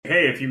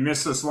If you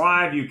miss us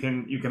live, you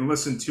can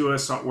listen to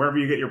us wherever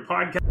you get your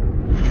podcast.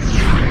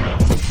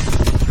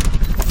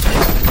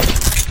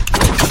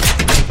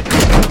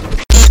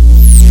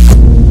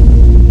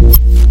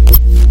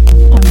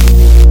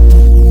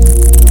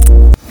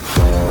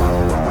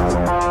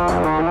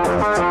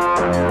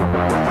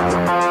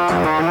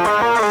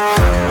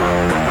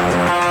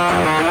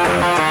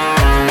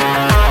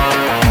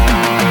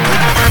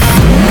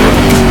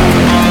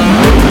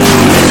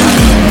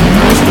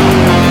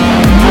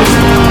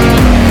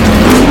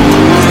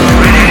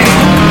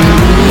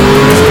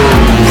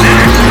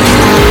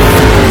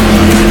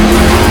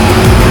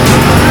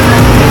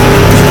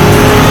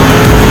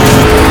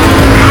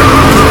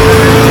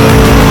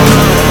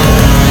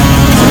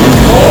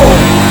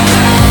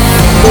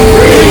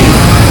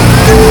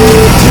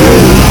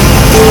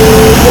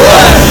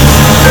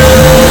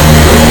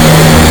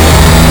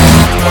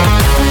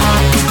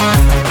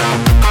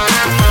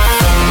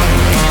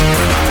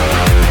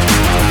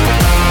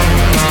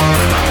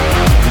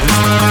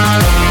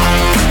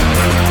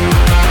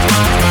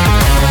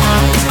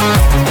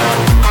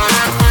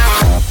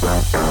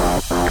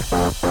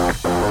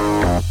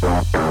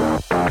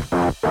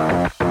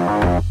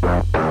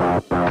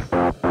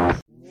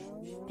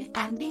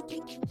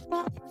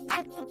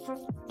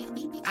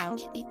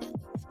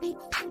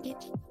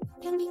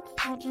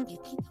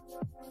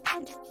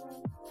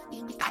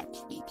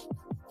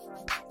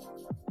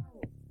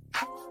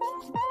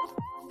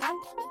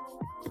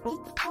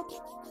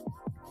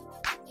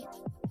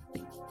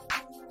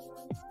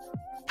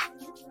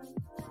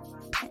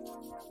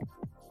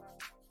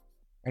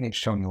 My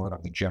name's Tony Wood.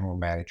 I'm the general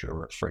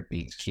manager at Fred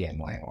Bean's Key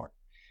and Landlord.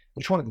 I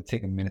just wanted to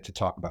take a minute to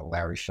talk about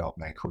Larry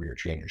Feldman and Career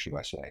Changers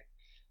USA.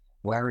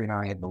 Larry and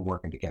I have been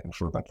working together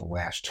for about the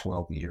last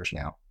 12 years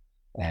now,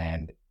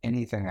 and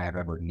anything I've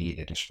ever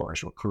needed as far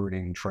as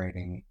recruiting,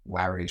 training,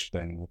 Larry's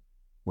been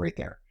right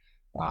there.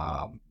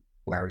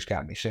 Larry's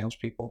got me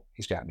salespeople,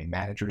 he's got me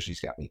managers,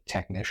 he's got me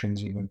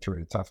technicians even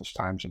through the toughest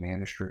times in the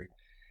industry,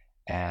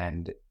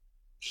 and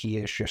he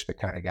is just the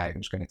kind of guy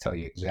who's going to tell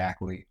you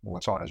exactly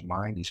what's on his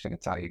mind. He's going to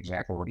tell you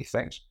exactly what he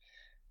thinks.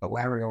 But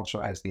Larry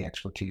also has the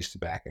expertise to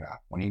back it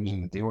up. When he was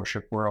in the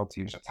dealership world,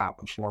 he was a top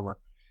performer,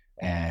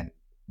 and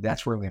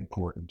that's really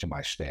important to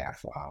my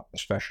staff,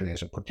 especially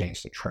as it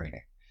pertains to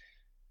training.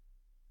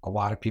 A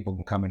lot of people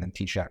can come in and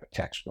teach out of a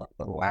textbook,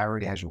 but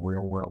Larry has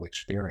real-world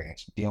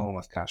experience dealing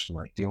with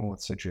customers, dealing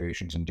with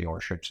situations in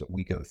dealerships that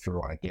we go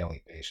through on a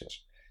daily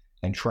basis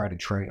and try to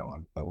train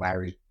on. But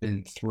Larry's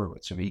been through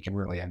it, so he can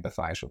really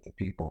empathize with the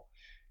people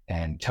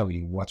and tell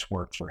you what's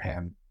worked for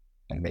him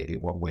and maybe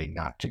what way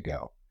not to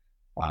go.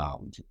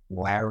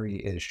 Larry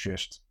is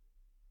just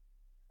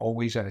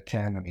always at a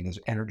 10. I mean, his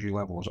energy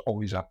level is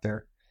always up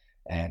there.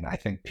 And I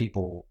think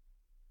people,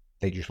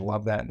 they just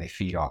love that and they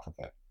feed off of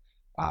it.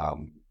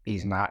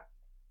 He's not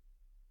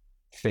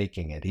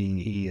faking it.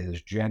 He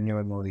is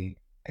genuinely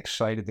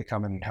excited to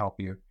come in and help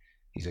you.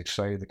 He's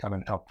excited to come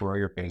in and help grow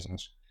your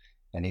business.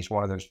 And he's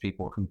one of those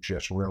people who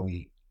just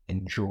really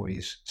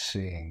enjoys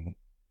seeing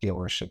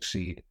dealers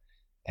succeed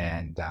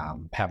and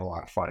have a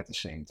lot of fun at the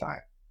same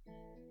time.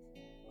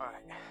 All right.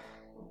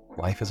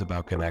 Life is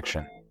about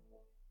connection.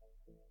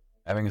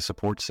 Having a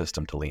support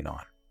system to lean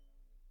on.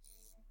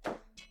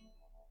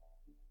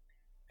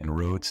 And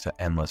roads to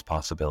endless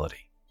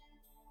possibility.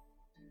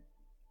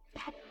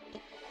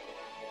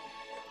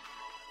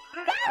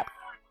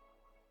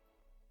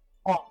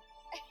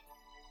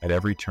 At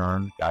every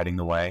turn, guiding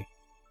the way,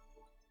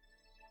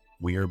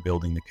 we are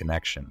building the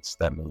connections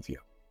that move you.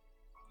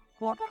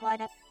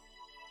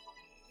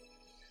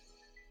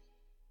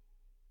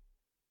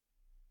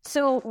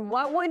 So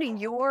what would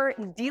your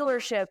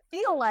dealership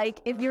feel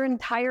like if your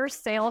entire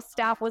sales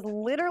staff was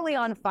literally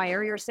on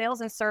fire, your sales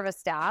and service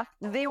staff?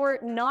 They were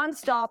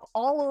nonstop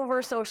all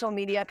over social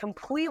media,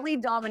 completely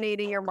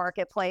dominating your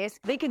marketplace.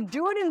 They could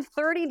do it in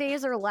 30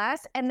 days or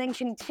less and then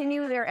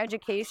continue their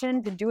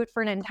education to do it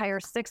for an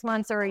entire 6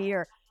 months or a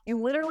year. You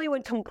literally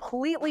would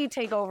completely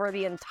take over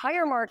the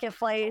entire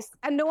marketplace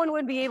and no one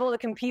would be able to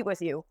compete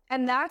with you.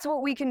 And that's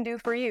what we can do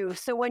for you.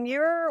 So when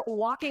you're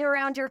walking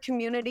around your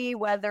community,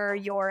 whether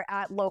you're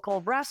at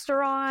local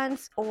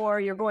restaurants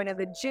or you're going to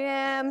the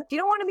gym, if you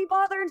don't want to be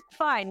bothered,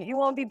 fine, you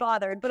won't be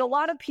bothered. But a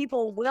lot of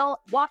people will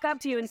walk up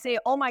to you and say,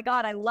 oh my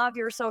God, I love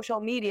your social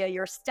media.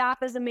 Your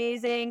staff is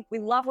amazing. We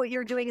love what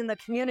you're doing in the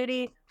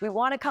community. We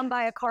want to come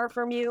buy a car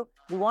from you.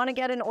 We want to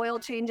get an oil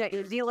change at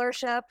your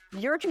dealership.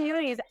 Your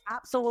community is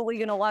absolutely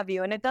going to love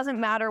you. And it doesn't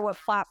matter what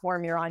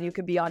platform you're on. You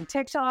could be on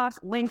TikTok,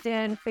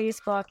 LinkedIn,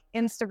 Facebook,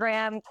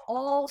 Instagram,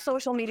 all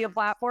social media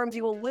platforms.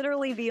 You will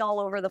literally be all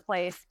over the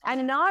place.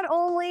 And not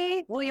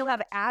only will you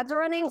have ads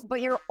running,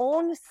 but your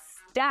own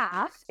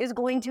staff is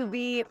going to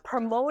be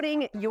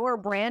promoting your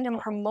brand and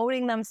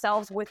promoting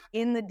themselves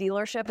within the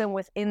dealership and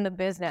within the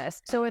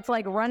business. So it's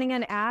like running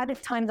an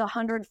ad times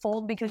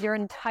 100-fold because your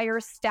entire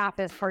staff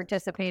is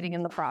participating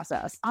in the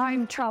process.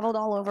 I've traveled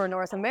all over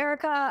North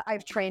America.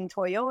 I've trained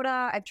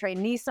Toyota. I've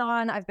trained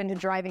Nissan. I've been to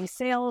driving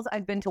sales.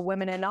 I've been to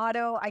Women in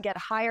Auto. I get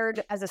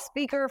hired as a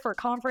speaker for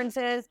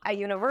conferences at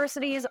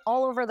universities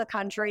all over the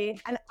country.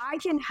 And I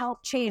can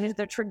help change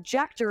the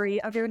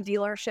trajectory of your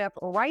dealership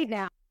right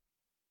now.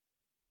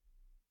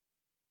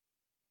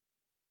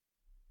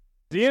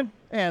 Ian?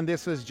 And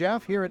this is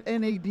Jeff here at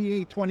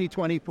NADA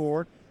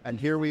 2024. And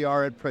here we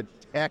are at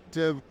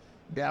Protective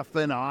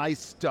F&I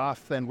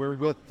Stuff. And we're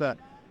with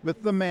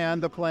the man,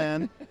 the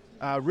plan,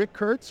 Rick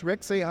Kurtz.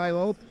 Rick, say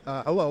hello.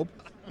 Hello.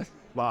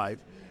 Live.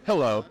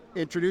 Hello.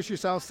 Introduce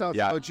yourself,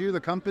 about you, the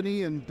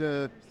company,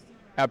 and...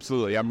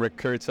 Absolutely. I'm Rick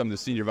Kurtz. I'm the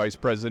Senior Vice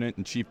President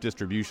and Chief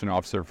Distribution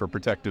Officer for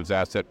Protective's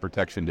Asset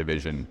Protection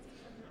Division.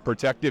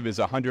 Protective is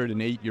a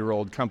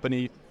 108-year-old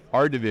company.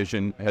 Our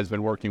division has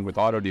been working with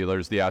auto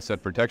dealers, the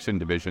Asset Protection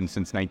Division,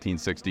 since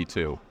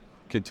 1962,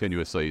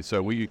 continuously.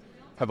 So we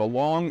have a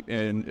long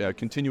and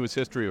continuous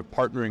history of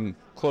partnering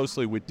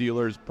closely with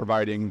dealers,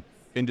 providing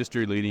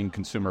industry-leading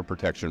consumer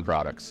protection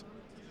products.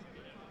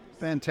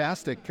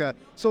 Fantastic.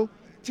 So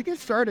to get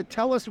started,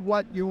 tell us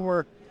what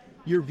your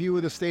view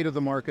of the state of the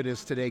market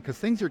is today, because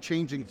things are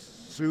changing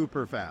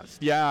super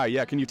fast.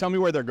 Yeah. Can you tell me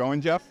where they're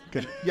going, Jeff?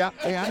 Yeah,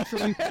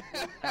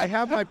 I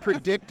have my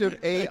predictive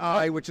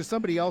AI, which is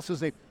somebody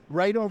else's name,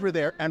 right over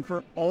there. And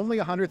for only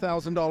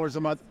 $100,000 a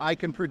month, I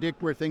can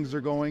predict where things are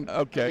going.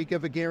 Okay. I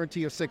give a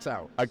guarantee of 6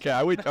 hours.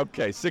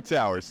 Okay, 6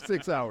 hours.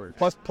 6 hours.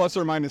 Plus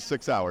or minus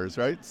 6 hours,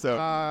 right? So.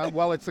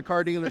 Well, it's a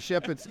car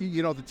dealership. It's,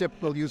 the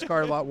typical used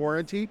car lot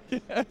warranty.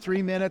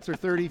 3 minutes or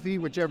 30 feet,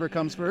 whichever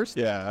comes first.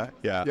 Yeah.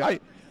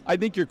 I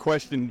think your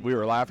question, we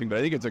were laughing, but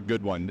I think it's a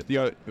good one.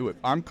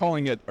 I'm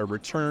calling it a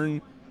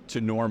return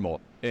to normal.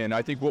 And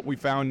I think what we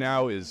found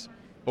now is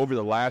over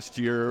the last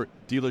year,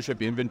 dealership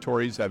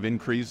inventories have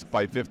increased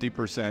by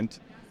 50%.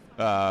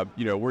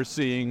 We're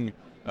seeing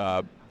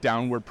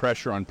downward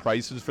pressure on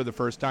prices for the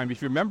first time.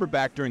 If you remember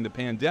back during the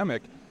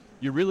pandemic,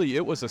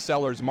 it was a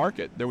seller's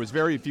market. There was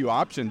very few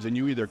options, and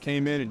you either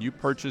came in and you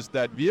purchased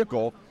that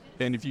vehicle,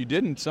 and if you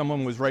didn't,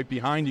 someone was right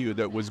behind you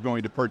that was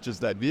going to purchase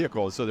that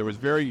vehicle. So there was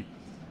very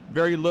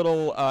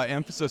little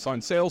emphasis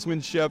on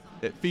salesmanship,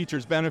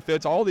 features,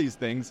 benefits, all these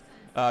things,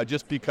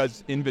 just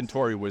because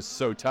inventory was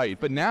so tight.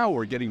 But now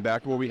we're getting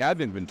back where we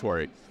have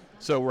inventory.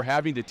 So we're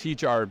having to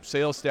teach our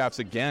sales staffs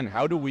again,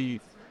 how do we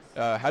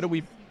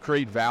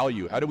create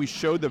value? How do we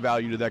show the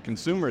value to that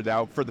consumer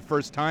now for the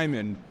first time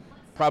in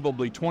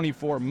probably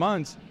 24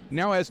 months,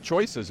 now has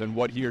choices in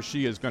what he or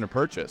she is going to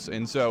purchase.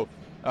 And so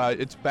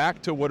it's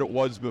back to what it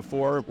was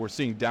before. We're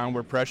seeing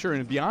downward pressure.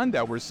 And beyond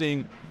that, we're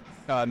seeing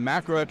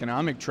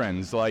macroeconomic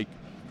trends like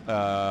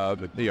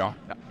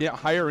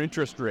higher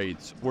interest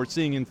rates. We're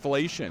seeing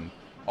inflation.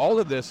 All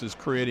of this is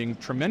creating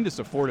tremendous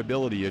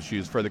affordability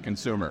issues for the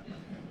consumer.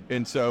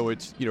 And so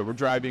it's, we're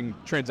driving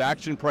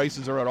transaction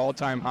prices are at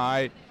all-time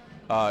high.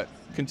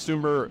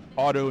 Consumer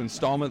auto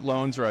installment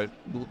loans are at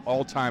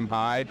all-time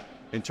high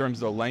in terms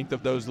of the length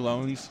of those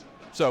loans.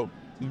 So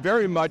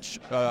very much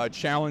a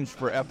challenge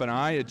for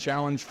F&I, a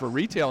challenge for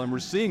retail, and we're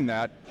seeing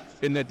that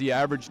in that the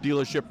average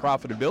dealership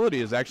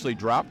profitability has actually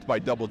dropped by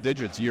double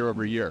digits year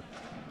over year.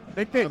 I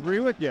think they agree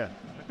with you.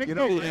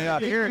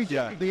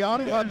 The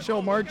auto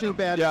show margin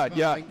band.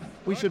 Yeah.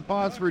 We should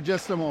pause for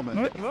just a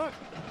moment. Look.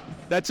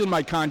 That's in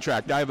my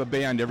contract. I have a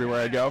band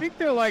everywhere I go. I think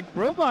they're like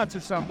robots or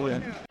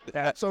something.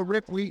 Yeah. So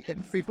Rick,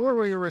 before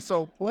we were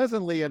so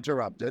pleasantly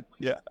interrupted,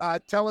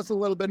 tell us a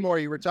little bit more.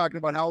 You were talking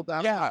about how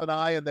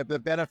F&I and the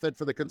benefit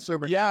for the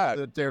consumer.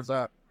 Yeah.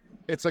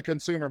 It's a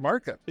consumer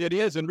market. It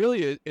is, and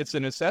really it's a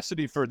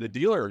necessity for the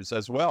dealers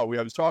as well.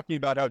 I was talking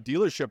about how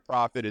dealership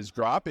profit is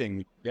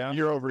dropping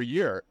year over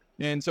year.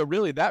 And so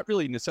that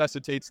really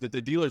necessitates that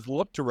the dealers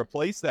look to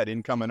replace that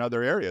income in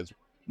other areas.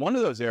 One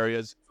of those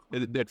areas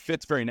that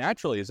fits very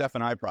naturally is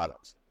F&I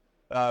products.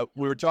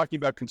 We were talking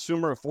about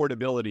consumer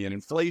affordability and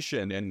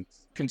inflation and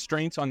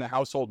constraints on the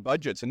household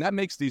budgets, and that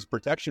makes these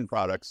protection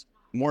products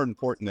more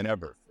important than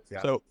ever.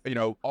 Yeah. So,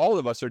 all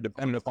of us are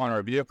dependent upon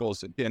our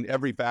vehicles in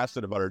every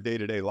facet of our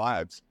day-to-day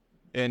lives.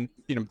 And,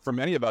 for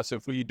many of us,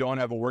 if we don't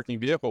have a working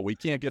vehicle, we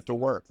can't get to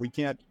work. We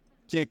can't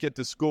get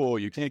to school.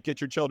 You can't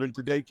get your children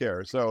to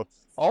daycare. So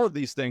all of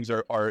these things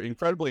are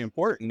incredibly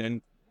important.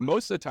 And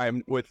most of the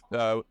time with,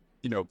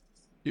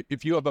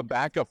 if you have a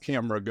backup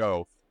camera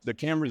the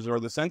cameras or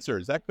the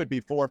sensors, that could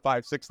be $4,000,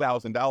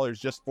 $5,000, $6,000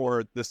 just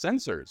for the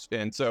sensors.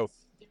 And so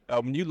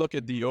when you look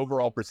at the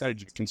overall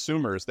percentage of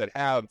consumers that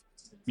have,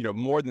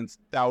 more than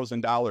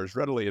 $1,000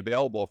 readily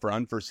available for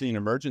unforeseen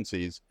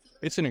emergencies,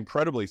 it's an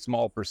incredibly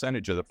small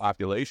percentage of the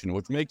population,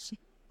 which makes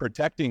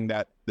protecting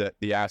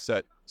the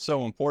asset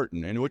so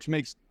important, and which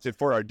makes it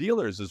for our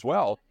dealers as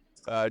well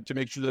to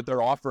make sure that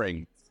they're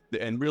offering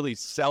and really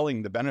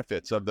selling the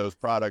benefits of those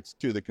products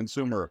to the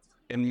consumer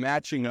and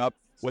matching up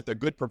with a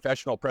good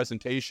professional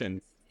presentation,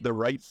 the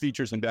right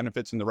features and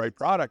benefits and the right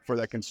product for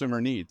that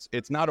consumer needs.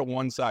 It's not a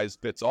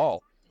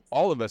one-size-fits-all.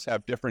 All of us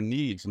have different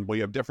needs, and we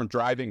have different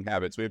driving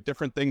habits. We have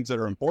different things that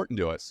are important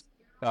to us.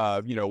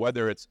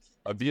 Whether it's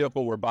a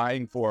vehicle we're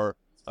buying for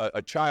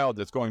a child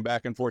that's going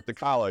back and forth to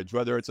college,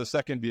 whether it's a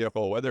second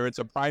vehicle, whether it's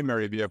a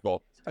primary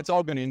vehicle, that's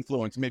all going to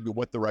influence maybe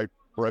what the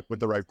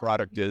right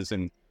product is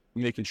and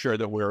making sure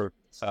that we're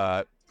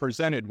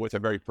presented with a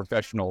very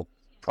professional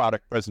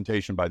product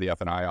presentation by the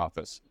F&I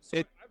office.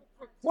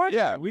 What?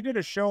 Yeah. We did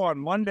a show on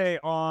Monday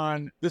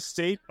on the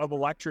state of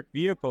electric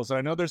vehicles.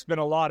 I know there's been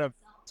a lot of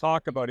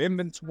talk about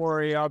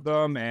inventory of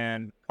them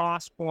and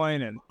cost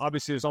point, and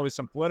obviously there's always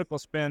some political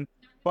spin,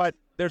 but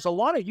there's a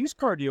lot of used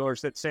car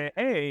dealers that say,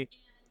 hey,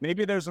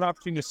 maybe there's an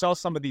opportunity to sell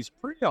some of these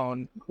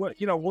pre-owned.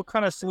 What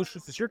kind of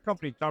solutions does your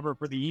company cover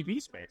for the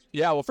EV space?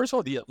 Yeah, well, first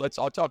of all,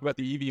 I'll talk about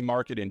the EV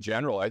market in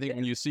general. I think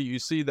when you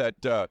see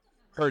that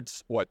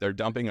Hertz, they're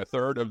dumping a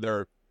third of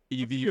their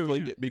EV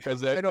fleet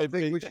because I don't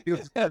think we should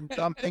use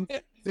something.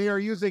 They are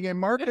using a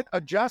market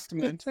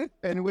adjustment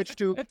in which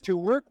to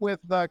work with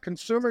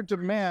consumer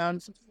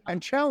demands and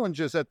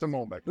challenges at the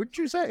moment. Would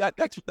you say?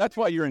 That's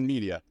why you're in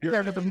media.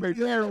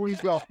 There we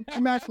go.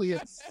 I'm actually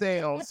in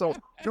sales, so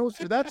no,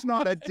 sir, that's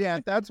not a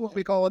dent. That's what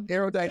we call an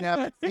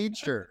aerodynamic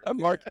feature.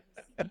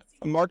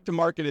 A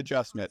mark-to-market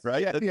adjustment,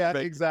 right? Yeah,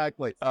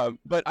 exactly.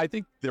 But I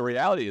think the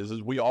reality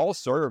is we all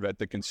serve at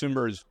the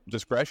consumer's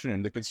discretion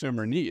and the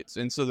consumer needs.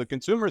 And so the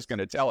consumer is going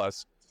to tell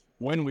us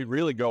when we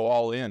really go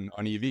all in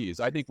on EVs.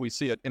 I think we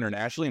see it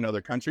internationally in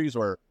other countries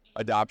where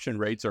adoption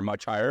rates are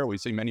much higher. We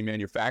see many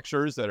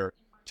manufacturers that are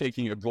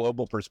taking a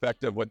global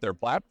perspective with their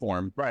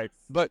platform. Right.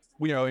 But,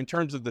 in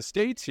terms of the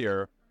States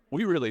here,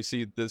 we really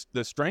see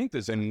the strength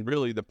is in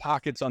really the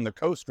pockets on the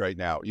coast right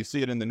now. You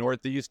see it in the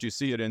Northeast. You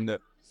see it in the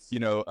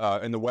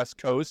in the West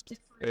Coast,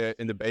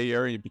 in the Bay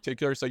Area in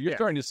particular. So you're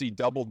starting to see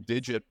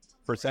double-digit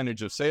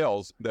percentage of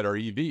sales that are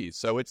EVs.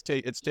 So it's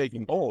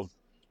taking hold.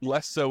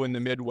 Less so in the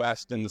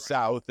Midwest and the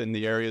South and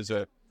the areas,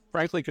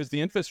 frankly, because the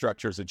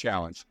infrastructure is a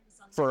challenge.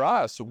 For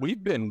us,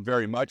 we've been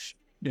very much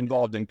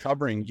involved in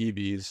covering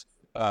EVs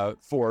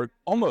for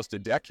almost a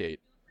decade.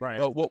 Right.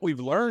 But what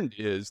we've learned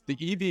is the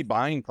EV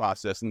buying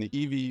process and the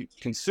EV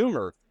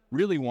consumer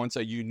really wants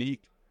a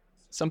unique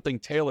something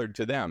tailored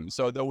to them.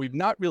 So though we've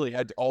not really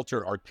had to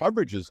alter our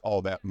coverages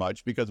all that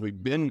much because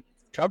we've been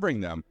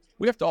covering them,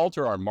 we have to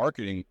alter our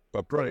marketing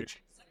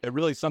approach. It's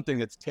really something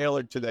that's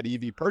tailored to that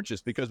EV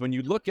purchase, because when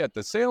you look at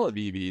the sale of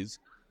EVs,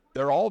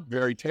 they're all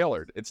very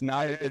tailored. It's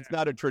not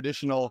a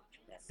traditional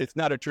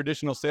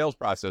sales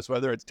process,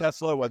 whether it's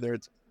Tesla, whether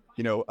it's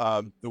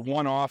the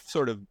one-off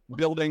sort of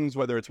buildings,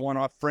 whether it's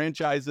one-off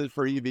franchises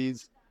for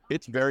EVs.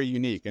 It's very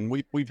unique, and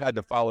we've had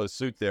to follow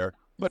suit there.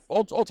 But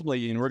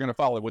ultimately, we're going to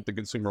follow what the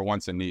consumer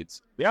wants and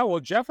needs. Yeah, well,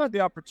 Jeff had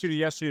the opportunity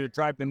yesterday to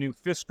drive the new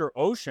Fisker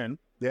Ocean.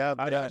 Yeah,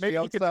 maybe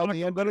you could talk a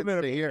little bit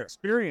of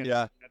experience.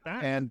 Yeah, at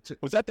that. And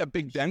was that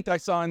big dent I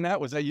saw in that?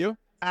 Was that you?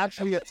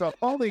 actually, it's a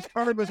holy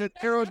card was it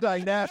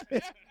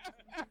aerodynamic.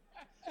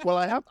 Well,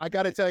 I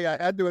got to tell you, I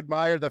had to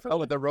admire the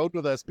fellow that rode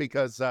with us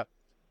because,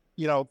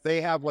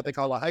 they have what they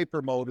call a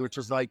hyper mode, which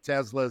is like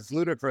Tesla's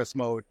ludicrous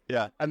mode.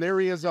 Yeah. And there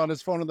he is on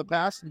his phone in the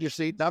passenger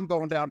seat, and I'm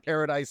going down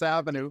Paradise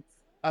Avenue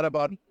at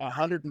about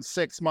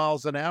 106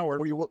 miles an hour.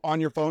 Were you on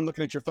your phone,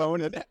 looking at your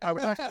phone? And I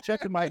was actually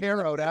checking my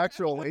hair out,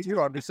 actually.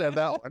 You understand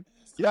that one.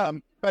 Yeah,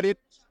 but it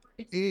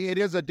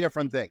is a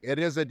different thing. It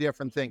is a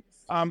different thing.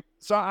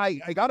 So I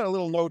got a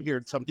little note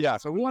here. Yeah.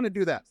 So we want to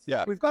do that.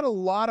 Yeah. We've got a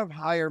lot of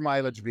higher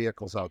mileage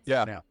vehicles out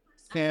there now.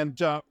 And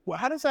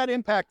how does that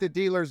impact the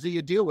dealers that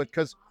you deal with?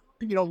 Because,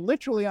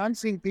 literally I'm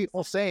seeing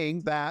people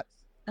saying that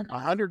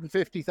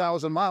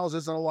 150,000 miles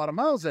isn't a lot of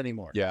miles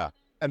anymore. Yeah.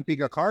 And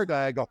being a car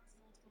guy, I go,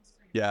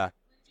 yeah.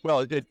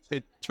 Well, it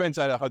depends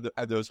on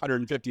how those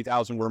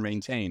 150,000 were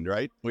maintained,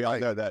 right? We all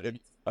know that. If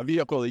a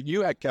vehicle that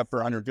you had kept for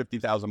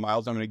 150,000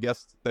 miles, I'm going to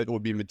guess that it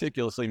would be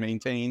meticulously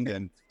maintained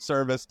and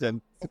serviced.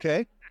 And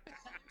okay.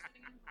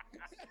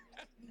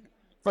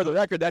 For the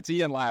record, that's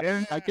Ian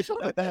laughing.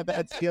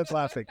 That's Ian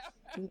laughing.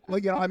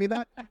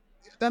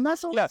 Well,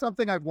 that's always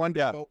something I've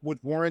wondered about with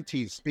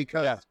warranties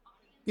because,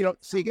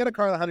 so you get a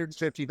car with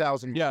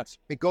 150,000 miles.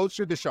 It goes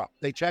through the shop.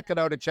 They check it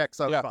out. It checks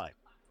out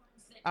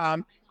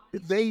fine.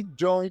 They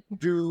don't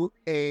do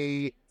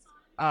a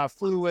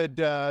fluid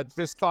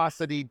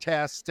viscosity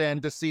test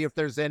and to see if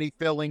there's any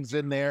fillings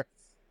in there.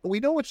 We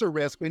know it's a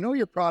risk. We know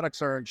your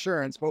products are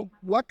insurance, but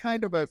what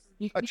kind of a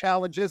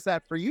challenge is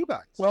that for you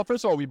guys? Well,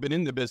 first of all, we've been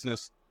in the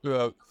business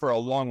for a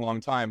long, long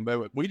time,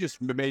 but we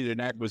just made an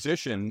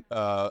acquisition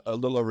a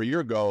little over a year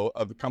ago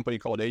of a company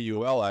called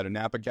AUL out of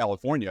Napa,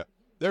 California.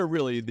 They're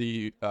really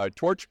the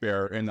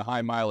torchbearer in the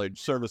high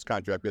mileage service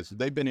contract business.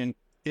 They've been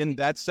in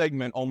that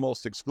segment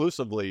almost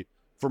exclusively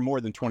for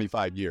more than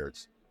 25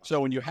 years. So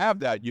when you have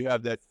that,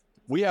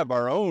 we have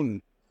our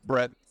own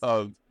breadth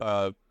of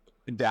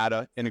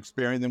data and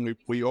experience, and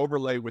we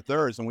overlay with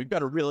theirs, and we've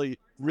got a really,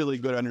 really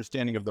good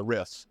understanding of the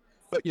risks.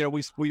 But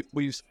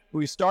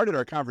we started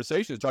our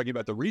conversations talking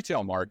about the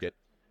retail market,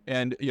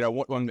 and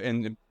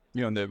the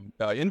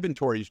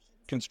inventory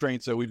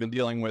constraints that we've been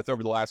dealing with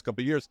over the last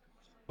couple of years.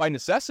 By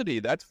necessity,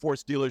 that's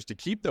forced dealers to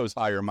keep those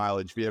higher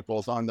mileage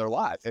vehicles on their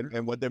lot,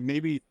 and what they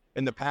maybe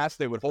in the past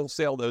they would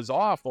wholesale those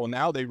off. Well,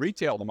 now they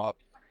retail them up,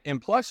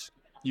 and plus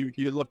you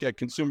look at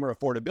consumer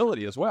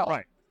affordability as well.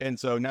 Right. And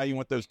so now you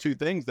want those two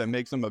things that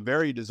makes them a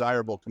very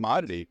desirable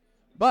commodity.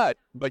 But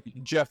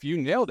Jeff, you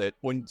nailed it.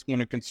 When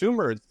a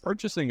consumer is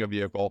purchasing a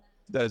vehicle,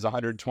 that is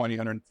 120,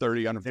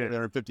 130, 140,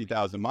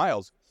 150,000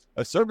 miles,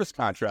 a service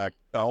contract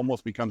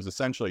almost becomes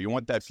essential. You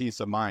want that peace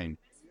of mind.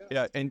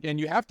 Yeah, and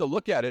you have to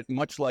look at it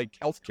much like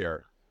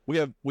healthcare. We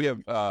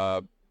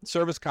have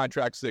service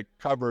contracts that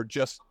cover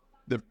just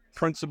the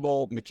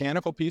principal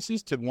mechanical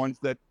pieces to ones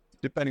that,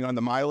 depending on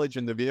the mileage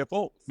in the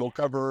vehicle, will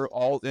cover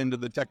all into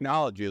the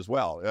technology as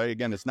well.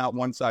 Again, it's not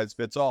one size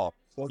fits all.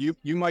 Well,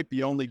 you might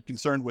be only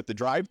concerned with the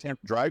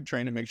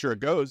drivetrain and make sure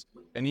it goes,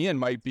 and Ian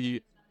might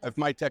be, if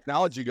my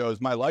technology goes,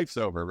 my life's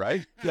over,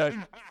 right?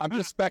 I'm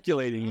just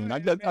speculating.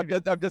 I'm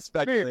just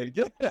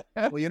speculating.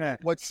 Well,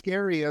 what's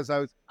scary is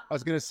I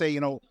was going to say,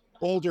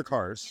 older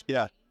cars.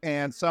 Yeah.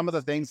 And some of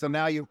the things, so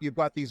now you've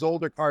got these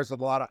older cars with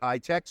a lot of high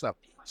tech stuff.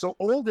 So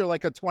older,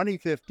 like a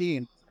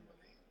 2015,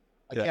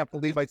 I can't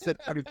believe I said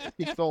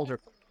 2015 older,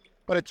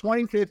 but a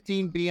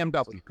 2015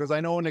 BMW, because I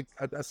know in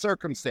a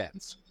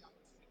circumstance,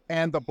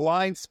 and the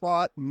blind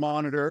spot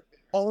monitor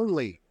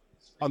only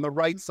on the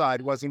right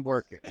side wasn't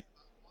working.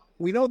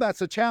 We know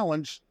that's a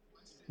challenge.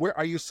 Where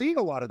are you seeing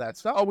a lot of that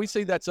stuff? Oh, we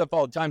see that stuff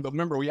all the time. But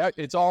remember,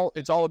 it's all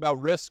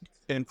about risk,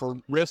 and for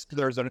risk,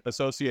 there's an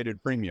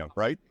associated premium,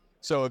 right?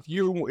 So if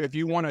you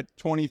want a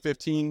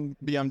 2015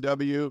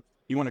 BMW,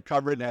 you want to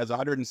cover it, and it has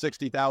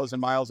 160,000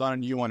 miles on it,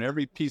 and you want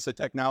every piece of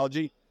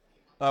technology.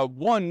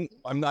 One,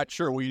 I'm not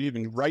sure we'd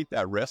even write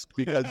that risk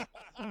because,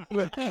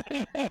 but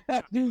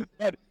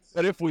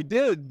if we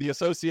did, the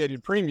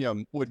associated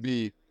premium would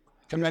be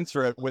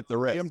commensurate with the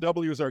risk.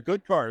 BMWs are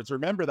good cars.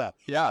 Remember that.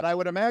 Yeah. And I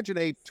would imagine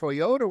a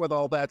Toyota with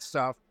all that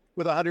stuff,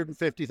 with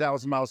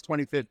 150,000 miles,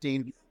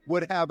 2015,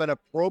 would have an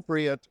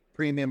appropriate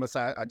premium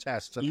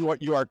attached to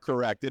it. You are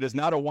correct. It is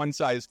not a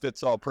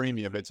one-size-fits-all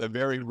premium. It's a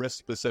very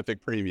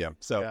risk-specific premium.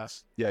 So,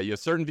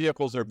 certain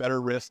vehicles are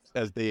better risked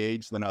as they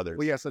age than others.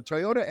 Well, yes, a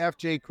Toyota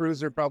FJ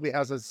Cruiser probably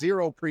has a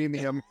zero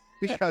premium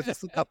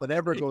because nothing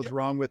ever goes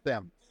wrong with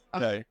them.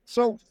 Okay.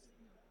 So,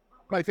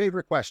 my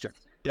favorite question.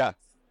 Yeah.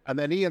 And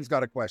then Ian's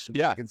got a question.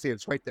 Yeah. You can see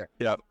it's right there.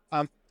 Yeah.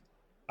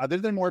 Other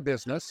than more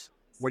business,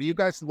 what are you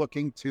guys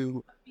looking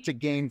to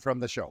gain from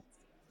the show?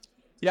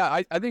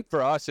 Yeah, I think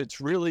for us, it's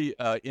really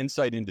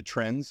insight into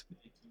trends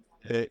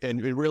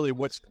and really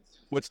what's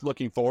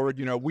looking forward.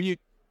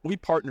 We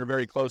partner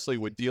very closely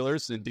with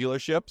dealers and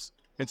dealerships.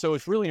 And so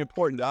it's really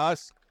important to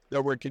us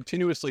that we're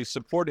continuously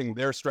supporting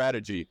their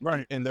strategy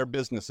and their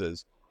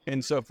businesses.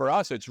 And so for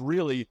us, it's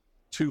really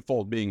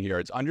twofold being here.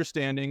 It's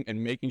understanding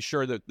and making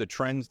sure that the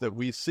trends that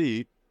we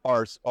see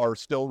are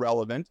still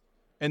relevant.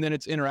 And then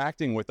it's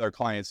interacting with our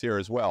clients here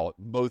as well,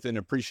 both in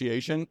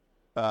appreciation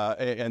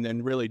and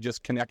then really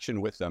just connection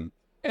with them.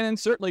 And then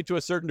certainly to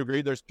a certain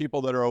degree, there's people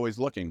that are always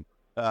looking.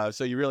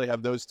 So you really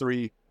have those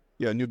three,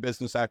 new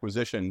business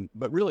acquisition,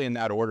 but really in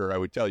that order, I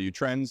would tell you: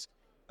 trends,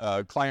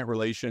 client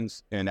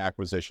relations, and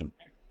acquisition.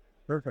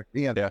 Perfect.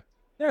 Ian.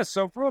 Yeah.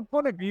 So from a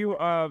point of view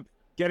of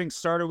getting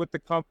started with the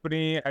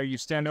company, how you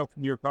stand out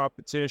from your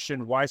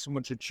competition, why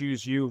someone should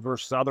choose you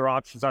versus other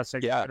options, I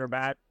say good or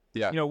bad.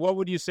 Yeah. What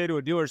would you say to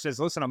a dealer who says,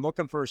 listen, I'm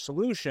looking for a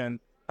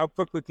solution. How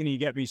quickly can you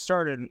get me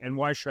started, and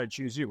why should I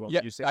choose you?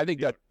 I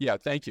think that,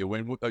 thank you.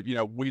 When,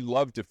 we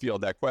love to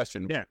field that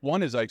question. Yeah.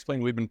 One, as I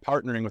explained, we've been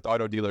partnering with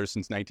auto dealers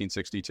since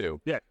 1962.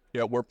 Yeah.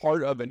 We're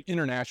part of an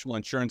international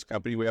insurance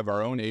company. We have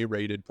our own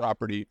A-rated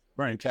property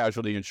and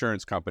casualty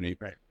insurance company.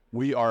 Right.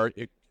 We are,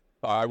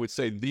 I would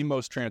say, the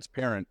most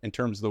transparent in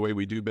terms of the way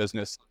we do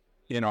business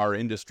in our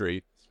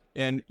industry.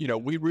 And,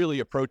 we really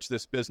approach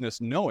this business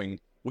knowing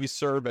we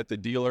serve at the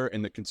dealer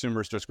and the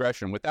consumer's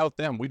discretion. Without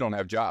them, we don't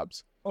have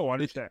jobs. Oh, I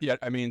understand. Yeah,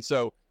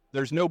 so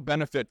there's no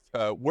benefit.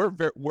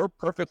 We're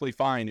perfectly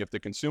fine if the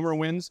consumer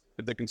wins.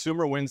 If the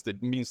consumer wins,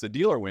 that means the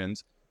dealer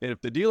wins. And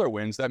if the dealer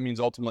wins, that means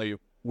ultimately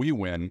we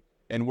win,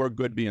 and we're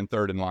good being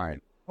third in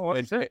line. Oh,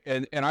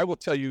 and I will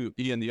tell you,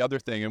 Ian, the other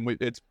thing, and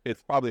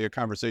it's probably a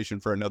conversation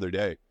for another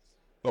day,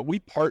 but we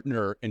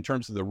partner in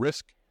terms of the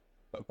risk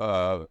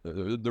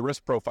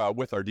profile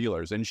with our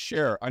dealers and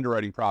share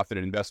underwriting profit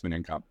and investment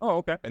income. Oh,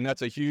 okay. And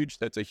that's a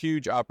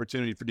huge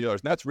opportunity for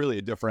dealers. And that's really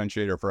a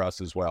differentiator for us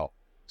as well.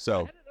 So I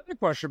had another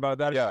question about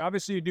that. Yeah.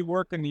 Obviously, you do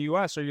work in the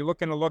U.S. Are you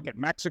looking to look at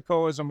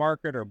Mexico as a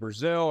market, or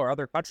Brazil, or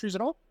other countries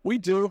at all? We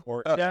do.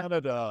 Or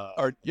Canada.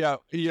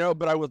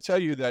 But I will tell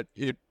you that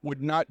it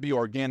would not be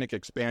organic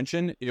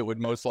expansion. It would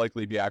most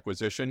likely be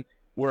acquisition.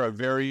 We're a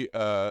very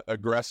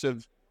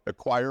aggressive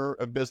acquirer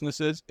of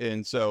businesses.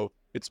 And so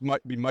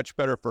be much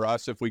better for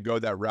us if we go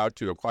that route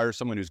to acquire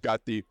someone who's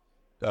got the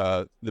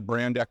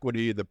brand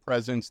equity, the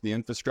presence, the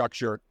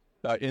infrastructure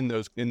in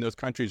those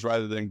countries,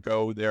 rather than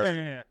go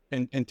there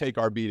and take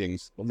our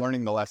beatings,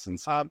 learning the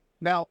lessons.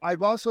 Now,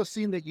 I've also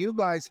seen that you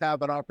guys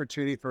have an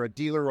opportunity for a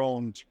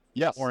dealer-owned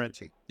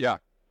warranty. Yeah.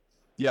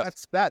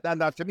 That's that.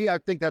 And to me, I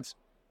think that's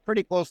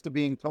pretty close to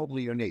being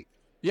totally unique.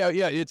 Yeah.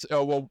 It's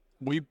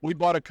we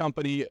bought a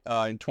company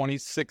in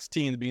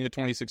 2016, the beginning of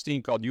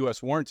 2016, called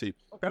U.S. Warranty.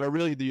 Okay. They're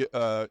really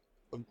the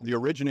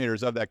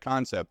originators of that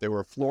concept. They were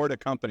a Florida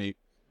company,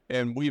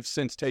 and we've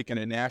since taken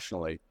it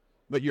nationally.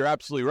 But you're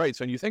absolutely right.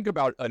 So when you think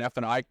about an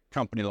F&I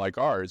company like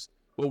ours,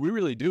 what we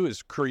really do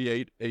is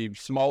create a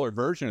smaller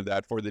version of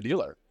that for the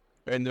dealer.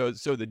 And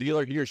so the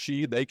dealer, he or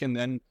she, they can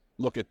then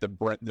look at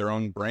their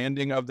own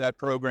branding of that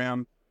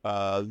program,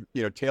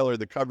 tailor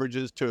the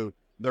coverages to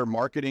their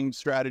marketing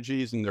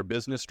strategies and their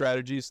business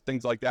strategies,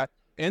 things like that.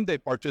 And they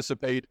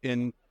participate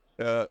in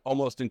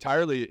almost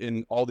entirely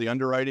in all the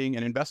underwriting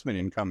and investment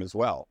income as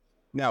well.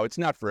 Now, it's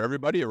not for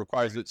everybody. It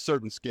requires a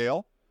certain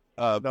scale.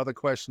 Another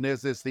question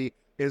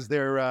is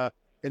there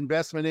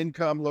investment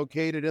income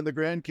located in the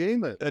Grand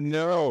Cayman?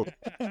 No.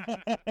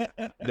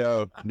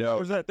 No.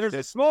 There's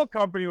a small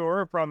company where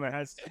we're from that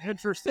has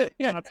interesting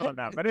thoughts on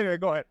that. But anyway,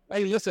 go ahead.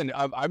 Hey, listen,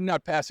 I'm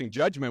not passing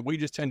judgment. We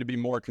just tend to be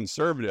more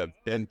conservative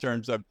in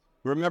terms of,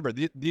 remember,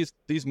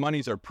 these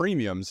monies are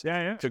premiums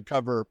to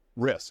cover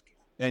risk.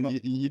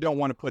 And you don't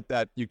want to put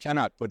that, you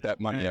cannot put that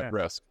money at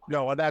risk.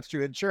 No, well, that's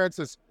true. Insurance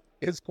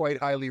is quite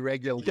highly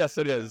regulated. Yes,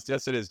 it is.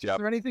 Jeff. Is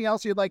there anything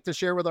else you'd like to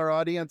share with our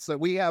audience that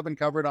we haven't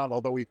covered on,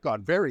 although we've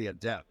gone very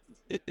in-depth?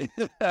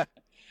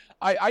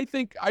 I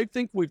think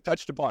we've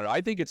touched upon it. I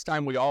think it's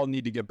time we all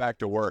need to get back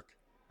to work.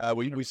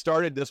 We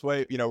started this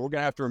way. We're going to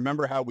have to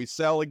remember how we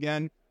sell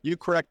again. You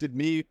corrected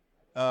me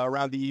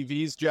around the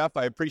EVs, Jeff.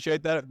 I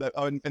appreciate that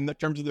in the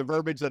terms of the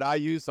verbiage that I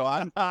use. So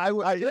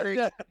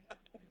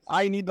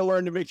I need to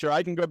learn to make sure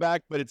I can go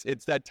back, but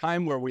it's that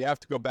time where we have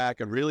to go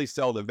back and really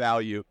sell the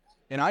value.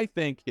 And I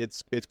think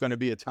it's going to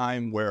be a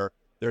time where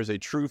there's a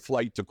true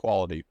flight to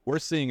quality. We're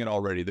seeing it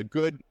already. The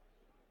good,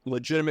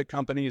 legitimate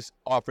companies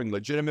offering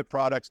legitimate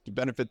products to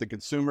benefit the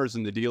consumers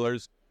and the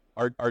dealers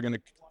are going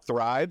to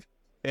thrive,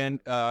 and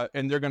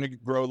they're going to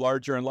grow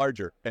larger and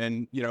larger.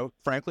 And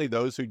frankly,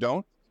 those who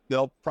don't,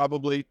 they'll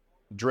probably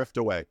drift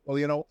away.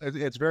 Well,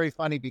 it's very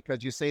funny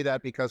because you say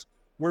that because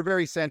we're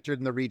very centered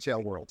in the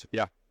retail world.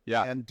 Yeah.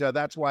 And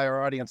that's why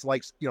our audience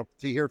likes, to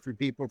hear from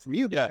people from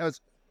you,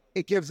 because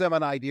it gives them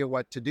an idea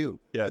what to do.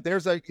 Yeah. But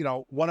there's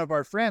one of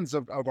our friends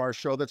of our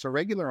show that's a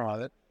regular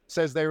on it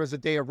says there is a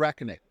day of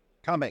reckoning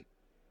coming.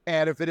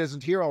 And if it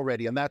isn't here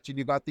already, and that's,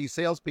 you got these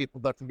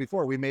salespeople that from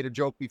before, we made a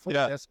joke before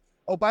this.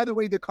 Oh, by the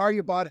way, the car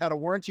you bought had a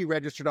warranty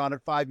registered on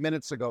it 5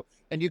 minutes ago,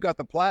 and you got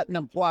the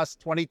Platinum Plus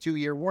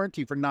 22-year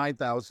warranty for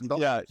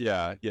 $9,000.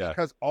 Yeah.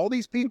 Because all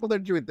these people that are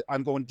doing,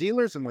 I'm going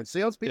dealers and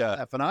salespeople,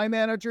 F&I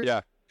managers,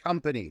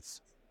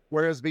 companies.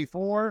 Whereas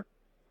before,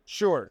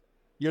 sure,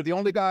 you're the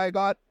only guy I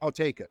got, I'll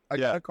take it. I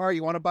got a car,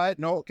 you want to buy it?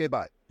 No, okay,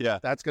 buy it. Yeah.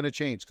 That's going to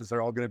change because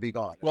they're all going to be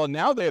gone. Well,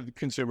 now they have the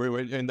consumer,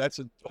 and that's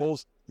a whole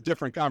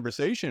different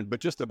conversation, but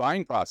just the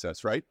buying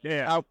process, right?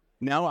 Yeah.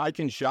 Now I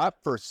can shop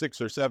for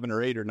 6 or 7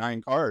 or 8 or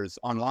 9 cars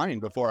online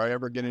before I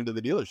ever get into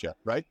the dealership,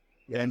 right?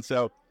 And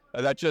so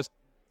that's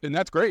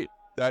great.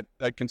 That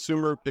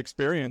consumer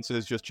experience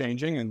is just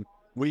changing, and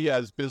we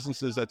as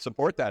businesses that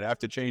support that have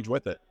to change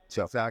with it.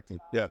 So exactly.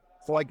 Yeah.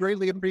 So I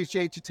greatly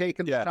appreciate you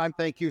taking the time.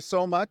 Thank you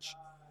so much.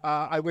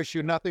 I wish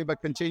you nothing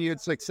but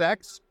continued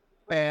success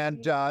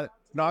and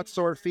not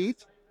sore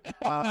feet.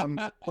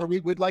 Or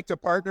we'd like to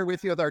partner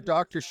with you at our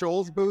Dr.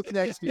 Scholl's booth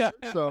next year.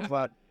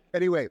 So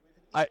anyway.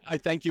 I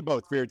thank you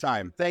both for your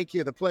time. Thank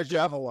you. The pleasure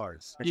is all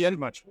ours. Thank you so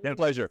much.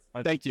 Pleasure.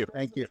 Thank you.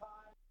 Thank you.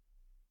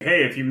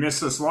 Hey, if you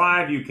missed us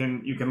live, you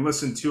can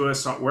listen to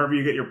us wherever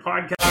you get your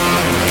podcast.